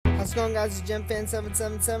How's it going, guys? It's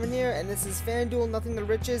GemFan777 here, and this is FanDuel Nothing to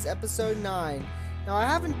Riches, Episode 9. Now, I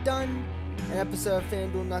haven't done an episode of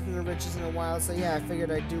FanDuel Nothing to Riches in a while, so yeah, I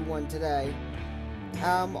figured I'd do one today.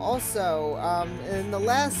 In the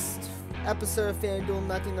last episode of FanDuel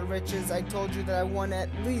Nothing to Riches, I told you that I won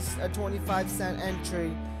at least a 25-cent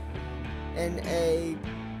entry in a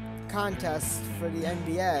contest for the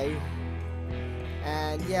NBA.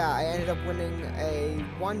 And yeah, I ended up winning a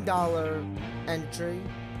 $1 entry.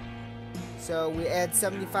 So we add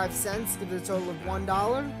 75 cents, give it a total of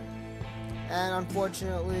 $1. And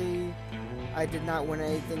unfortunately, I did not win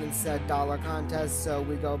anything in said dollar contest, so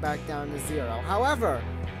we go back down to 0. However,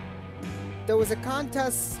 there was a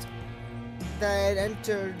contest that I had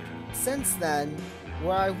entered since then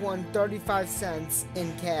where I won 35 cents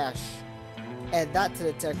in cash. Add that to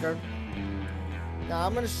the ticker. Now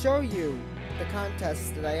I'm going to show you the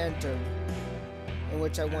contest that I entered in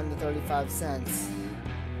which I won the 35 cents.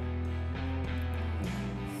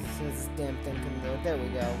 This damn thing can do it. There we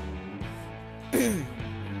go.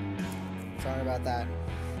 Sorry about that.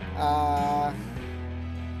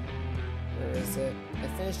 Where is it? I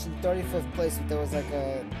finished in 35th place, but there was like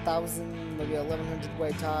a 1,000, maybe 1,100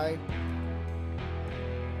 way tie.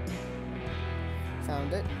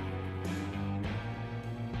 Found it.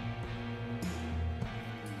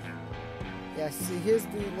 Yeah, see, here's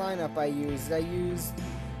the lineup I used. I used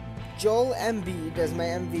Joel Embiid as my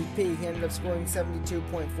MVP. He ended up scoring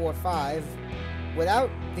 72.45. Without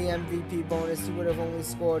the MVP bonus, he would have only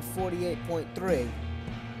scored 48.3.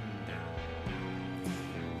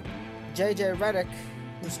 JJ Redick,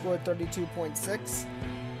 who scored 32.6.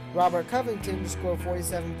 Robert Covington, who scored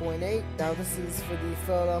 47.8. Now this is for the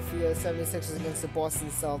Philadelphia 76ers against the Boston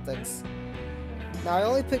Celtics. Now I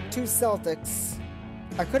only picked 2 Celtics.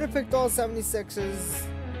 I could have picked all 76ers,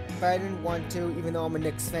 but I didn't want to, even though I'm a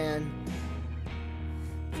Knicks fan.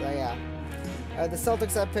 So yeah. The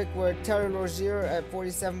Celtics I picked were Terry Rozier at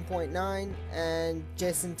 47.9 and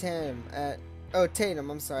Jason Tatum at... Oh,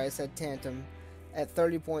 Tatum, I'm sorry, I said Tatum at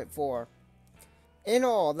 30.4. In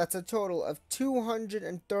all, that's a total of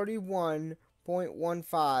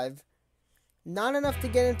 231.15. Not enough to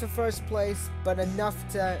get into first place, but enough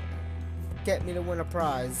to get me to win a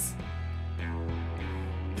prize.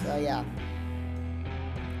 So yeah.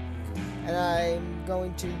 And I'm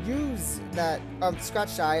going to use that,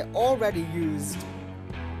 scratch die. I already used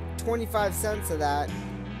 25 cents of that,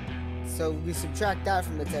 so we subtract that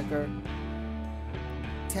from the ticker,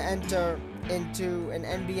 to enter into an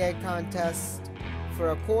NBA contest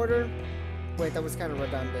for a quarter. Wait, that was kind of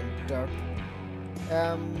redundant, derp.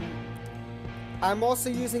 I'm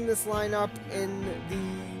also using this lineup in the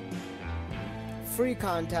free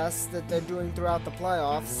contests that they're doing throughout the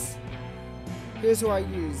playoffs. Here's who I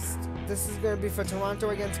used. This is going to be for Toronto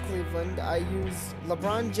against Cleveland. I used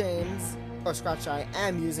LeBron James, I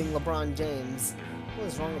am using LeBron James. What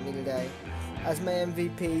is wrong with me today? As my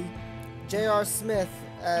MVP. J.R. Smith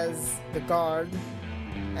as the guard.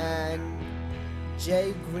 And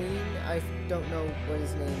Jay Green, I don't know what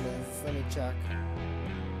his name is. Let me check.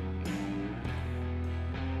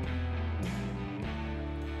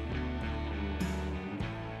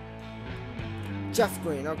 Jeff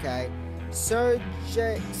Green, okay. Sergei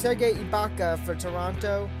Ibaka for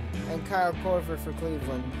Toronto, and Kyle Korver for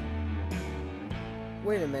Cleveland.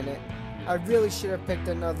 Wait a minute. I really should have picked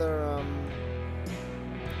another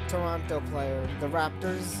Toronto player. The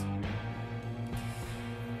Raptors.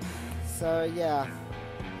 So, yeah.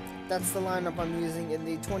 That's the lineup I'm using in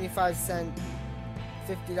the 25-cent,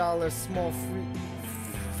 $50 small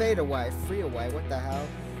free away. What the hell?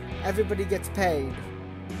 Everybody gets paid.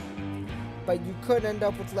 But you could end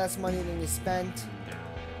up with less money than you spent.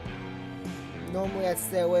 Normally I'd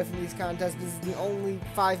stay away from these contests. This is the only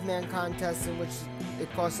 5-man contest in which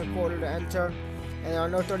it costs a quarter to enter. And there are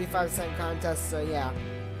no 35-cent contests, so yeah.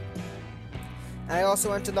 And I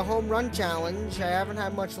also entered the home run challenge. I haven't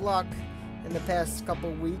had much luck in the past couple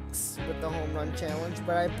weeks with the home run challenge,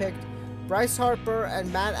 but I picked Bryce Harper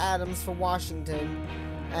and Matt Adams for Washington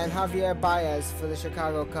and Javier Baez for the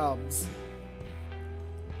Chicago Cubs.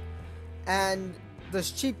 And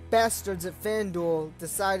those cheap bastards at FanDuel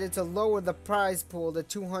decided to lower the prize pool to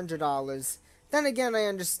 $200. Then again, I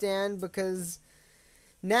understand, because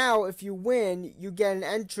now if you win, you get an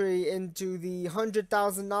entry into the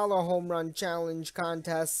 $100,000 home run challenge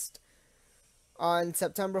contest on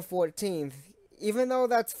September 14th. Even though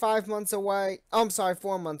that's 5 months away. Oh, I'm sorry,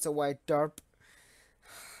 4 months away, derp.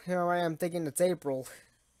 Here I am thinking it's April.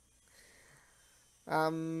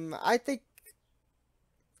 I think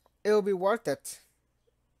it'll be worth it.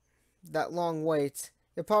 That long wait.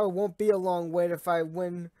 It probably won't be a long wait if I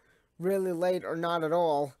win really late or not at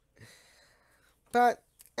all. But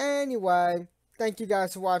anyway, thank you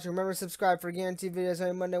guys for watching. Remember to subscribe for guaranteed videos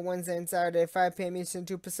every Monday, Wednesday, and Saturday at 5 p.m. Eastern,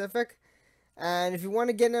 2 Pacific. And if you want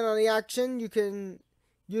to get in on the action, you can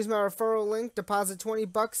use my referral link, deposit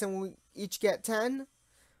 $20, and we each get 10.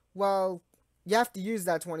 Well, you have to use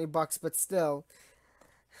that $20, but still.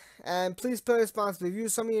 And please play responsibly. If you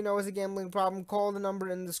somebody you know has a gambling problem, call the number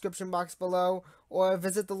in the description box below, or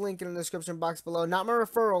visit the link in the description box below. Not my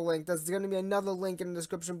referral link. There's going to be another link in the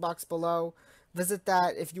description box below. Visit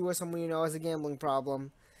that if you or someone you know has a gambling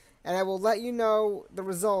problem. And I will let you know the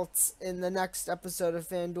results in the next episode of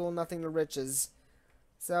FanDuel Nothing to Riches.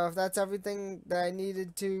 So if that's everything that I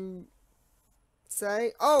needed to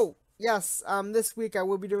say. Oh, yes, this week I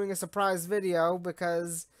will be doing a surprise video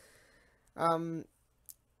because,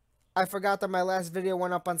 I forgot that my last video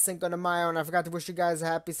went up on Cinco de Mayo, and I forgot to wish you guys a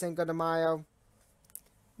happy Cinco de Mayo.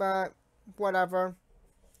 But, whatever.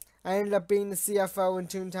 I ended up being the CFO in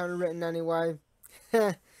Toontown Written anyway.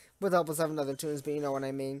 With help of 7 other tunes, but you know what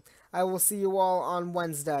I mean. I will see you all on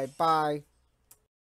Wednesday. Bye.